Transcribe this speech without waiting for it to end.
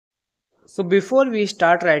So before we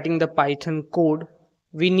start writing the Python code,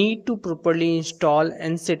 we need to properly install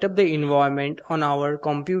and set up the environment on our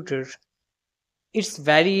computer. It's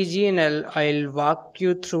very easy and I'll walk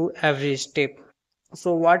you through every step.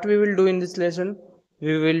 So what we will do in this lesson,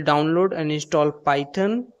 we will download and install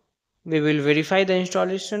Python. We will verify the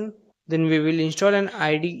installation. Then we will install an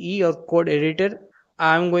IDE or code editor.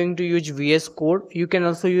 I am going to use VS Code. You can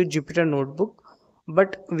also use Jupyter Notebook,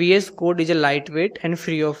 but VS Code is a lightweight and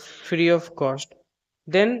free of cost.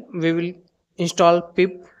 Then we will install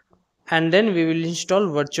pip and then we will install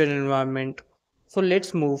virtual environment. So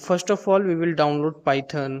let's move. First of all, we will download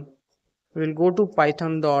Python. We will go to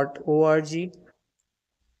python.org.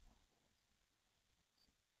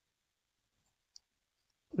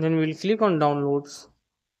 Then we'll click on downloads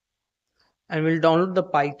and we'll download the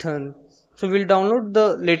Python. So we'll download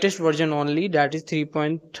the latest version only, that is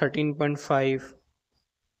 3.13.5.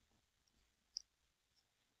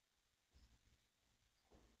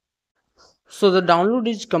 So the download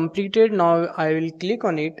is completed. Now I will click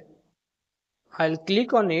on it. I'll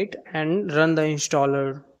click on it and run the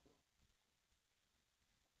installer.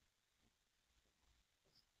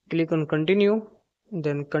 Click on continue,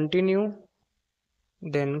 then continue,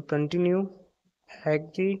 then continue,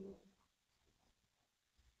 agree.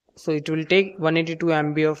 So it will take 182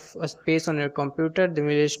 MB of space on your computer. Then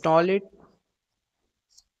we'll install it.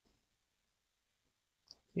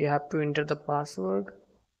 You have to enter the password.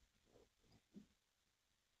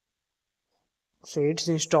 So it's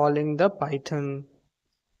installing the Python.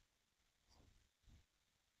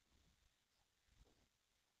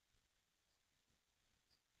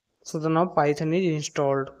 So the now Python is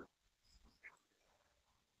installed.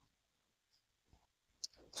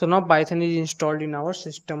 So now Python is installed in our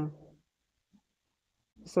system.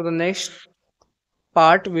 So the next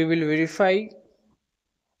part we will verify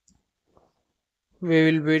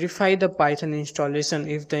the Python installation,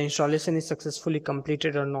 if the installation is successfully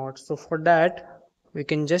completed or not. So for that we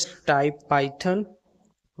can just type Python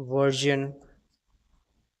version.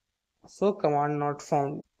 So command not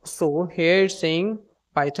found. So here it's saying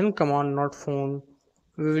Python command not found.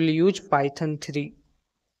 We will use Python 3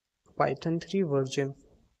 version.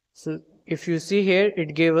 So if you see here,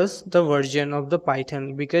 it gave us the version of the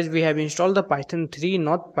Python because we have installed the Python 3,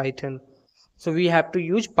 not Python. So we have to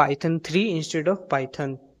use Python 3 instead of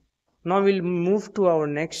Python. Now we'll move to our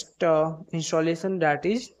next installation, that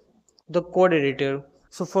is the code editor.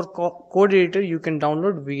 So for code editor, you can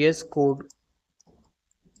download VS Code.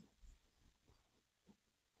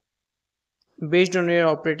 Based on your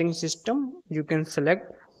operating system, you can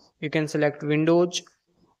select Windows,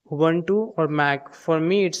 Ubuntu or Mac. For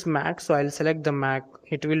me it's Mac, so I'll select the Mac.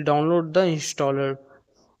 It will download the installer.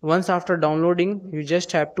 Once after downloading, you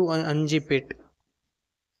just have to unzip it.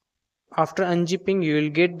 After unzipping, you will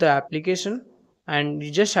get the application and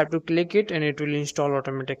you just have to click it and it will install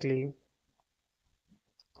automatically.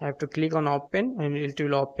 I have to click on open and it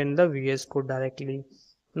will open the VS Code directly.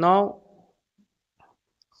 Now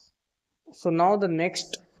the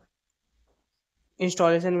next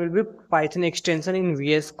installation will be Python extension in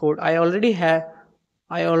VS Code. I already have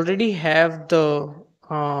the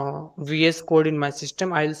VS Code in my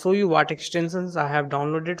system. I'll show you what extensions I have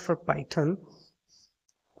downloaded for Python.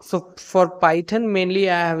 So for Python mainly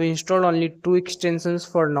I have installed only two extensions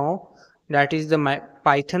for now, that is the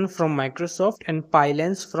Python from Microsoft and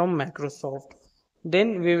Pylance from Microsoft.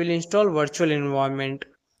 Then we will install virtual environment.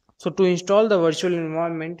 So to install the virtual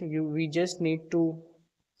environment, we just need to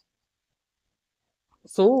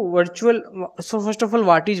so first of all,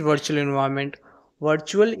 what is virtual environment?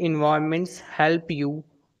 Virtual environments help you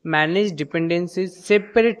manage dependencies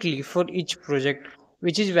separately for each project,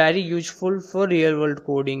 which is very useful for real world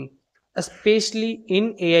coding, especially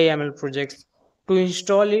in AI ML projects. To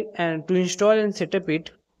install and set up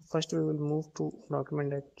it, first we will move to document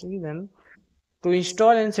directory. Then to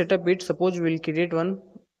install and set up it, suppose we will create one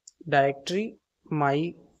directory,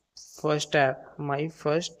 my first app.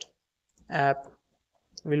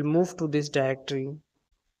 We'll move to this directory.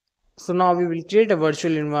 So now we will create a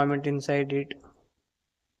virtual environment inside it.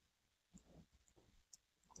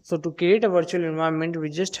 So to create a virtual environment,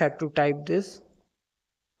 we just have to type this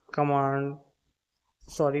command.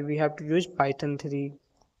 We have to use Python 3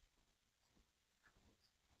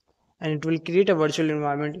 and it will create a virtual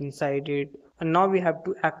environment inside it. And now we have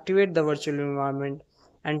to activate the virtual environment,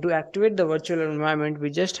 and to activate the virtual environment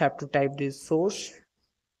we just have to type this source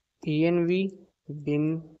env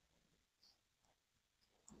bin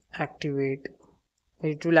activate.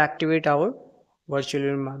 It will activate our virtual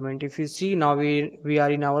environment. If you see, now we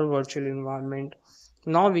are in our virtual environment.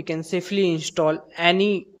 Now we can safely install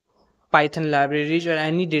any Python libraries or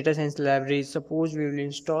any data science libraries. Suppose we will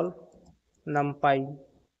install NumPy.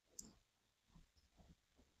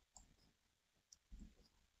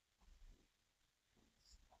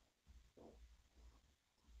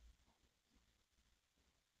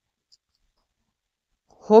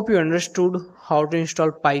 Hope you understood how to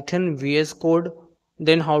install Python VS Code,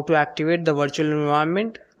 then how to activate the virtual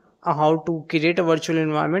environment, how to create a virtual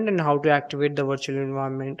environment, and how to activate the virtual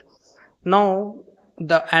environment. Now,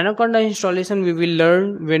 the Anaconda installation we will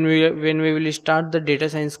learn when we will start the data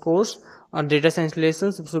science course or data science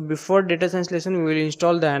lessons. So before data science lesson, we will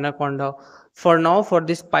install the Anaconda. For now, for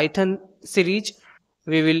this Python series,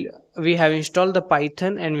 we have installed the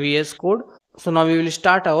Python and VS Code. So now we will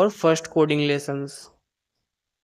start our first coding lessons.